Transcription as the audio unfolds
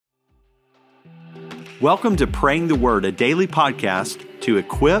Welcome to Praying the Word, a daily podcast to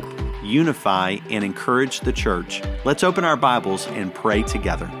equip, unify, and encourage the church. Let's open our Bibles and pray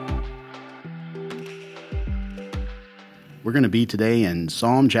together. We're going to be today in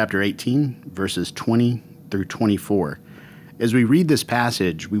Psalm chapter 18, verses 20 through 24. As we read this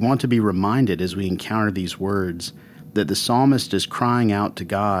passage, we want to be reminded as we encounter these words that the psalmist is crying out to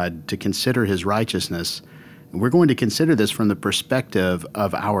God to consider his righteousness. And we're going to consider this from the perspective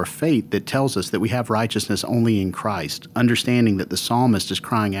of our faith that tells us that we have righteousness only in Christ, understanding that the psalmist is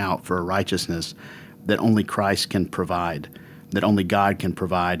crying out for a righteousness that only Christ can provide, that only God can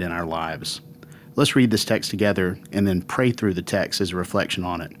provide in our lives. Let's read this text together and then pray through the text as a reflection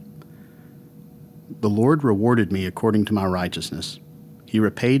on it. The Lord rewarded me according to my righteousness. He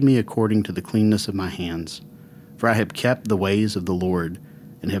repaid me according to the cleanness of my hands. For I have kept the ways of the Lord,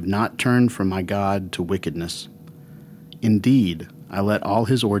 and have not turned from my God to wickedness. Indeed, I let all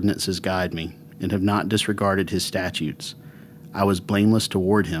his ordinances guide me, and have not disregarded his statutes. I was blameless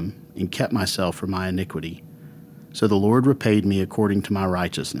toward him, and kept myself from my iniquity. So the Lord repaid me according to my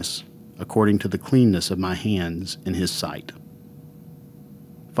righteousness, according to the cleanness of my hands in his sight.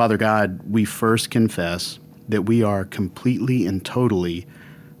 Father God, we first confess that we are completely and totally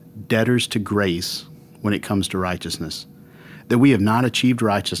debtors to grace when it comes to righteousness, that we have not achieved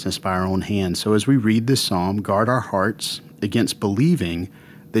righteousness by our own hands. So as we read this psalm, guard our hearts against believing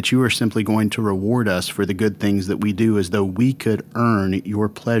that you are simply going to reward us for the good things that we do as though we could earn your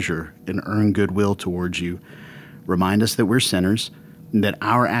pleasure and earn goodwill towards you. Remind us that we're sinners, and that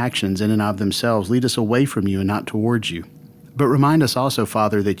our actions in and of themselves lead us away from you and not towards you. But remind us also,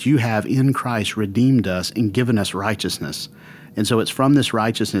 Father, that you have in Christ redeemed us and given us righteousness. And so it's from this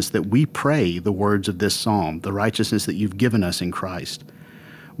righteousness that we pray the words of this psalm, the righteousness that you've given us in Christ.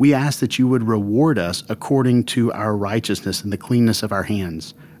 We ask that you would reward us according to our righteousness and the cleanness of our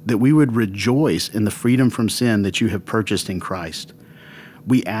hands, that we would rejoice in the freedom from sin that you have purchased in Christ.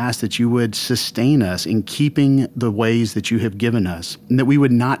 We ask that you would sustain us in keeping the ways that you have given us, and that we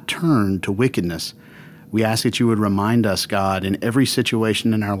would not turn to wickedness. We ask that you would remind us, God, in every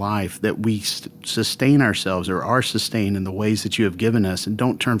situation in our life that we sustain ourselves or are sustained in the ways that you have given us, and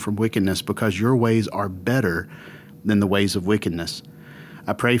don't turn from wickedness, because your ways are better than the ways of wickedness.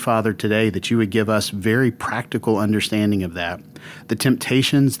 I pray, Father, today that you would give us very practical understanding of that. The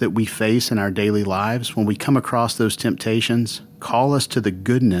temptations that we face in our daily lives, when we come across those temptations, call us to the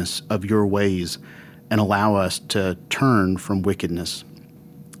goodness of your ways and allow us to turn from wickedness.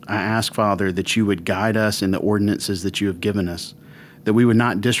 I ask, Father, that you would guide us in the ordinances that you have given us, that we would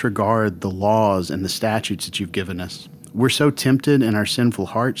not disregard the laws and the statutes that you've given us. We're so tempted in our sinful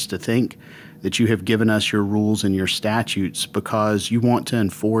hearts to think that you have given us your rules and your statutes because you want to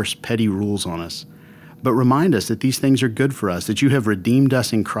enforce petty rules on us. But remind us that these things are good for us, that you have redeemed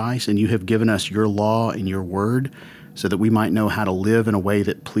us in Christ and you have given us your law and your word so that we might know how to live in a way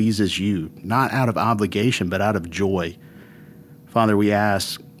that pleases you, not out of obligation, but out of joy. Father, we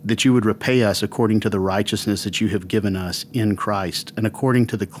ask that you would repay us according to the righteousness that you have given us in Christ, and according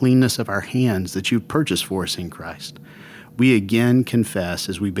to the cleanness of our hands that you've purchased for us in Christ. We again confess,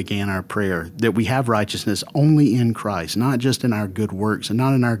 as we began our prayer, that we have righteousness only in Christ, not just in our good works, and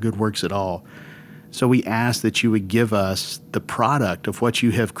not in our good works at all. So we ask that you would give us the product of what you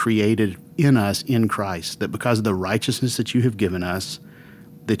have created in us in Christ, that because of the righteousness that you have given us,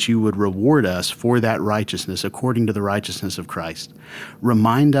 that you would reward us for that righteousness according to the righteousness of Christ.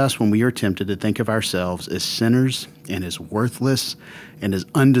 Remind us when we are tempted to think of ourselves as sinners and as worthless and as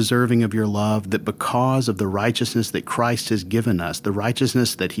undeserving of your love, that because of the righteousness that Christ has given us, the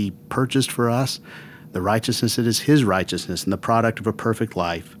righteousness that he purchased for us, the righteousness that is his righteousness and the product of a perfect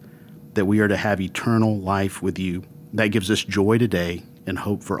life, that we are to have eternal life with you. That gives us joy today and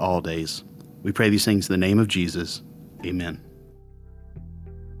hope for all days. We pray these things in the name of Jesus. Amen.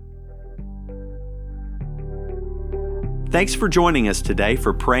 Thanks for joining us today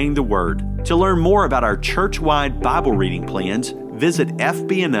for Praying the Word. To learn more about our church-wide Bible reading plans, visit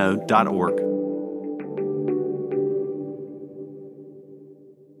FBNO.org.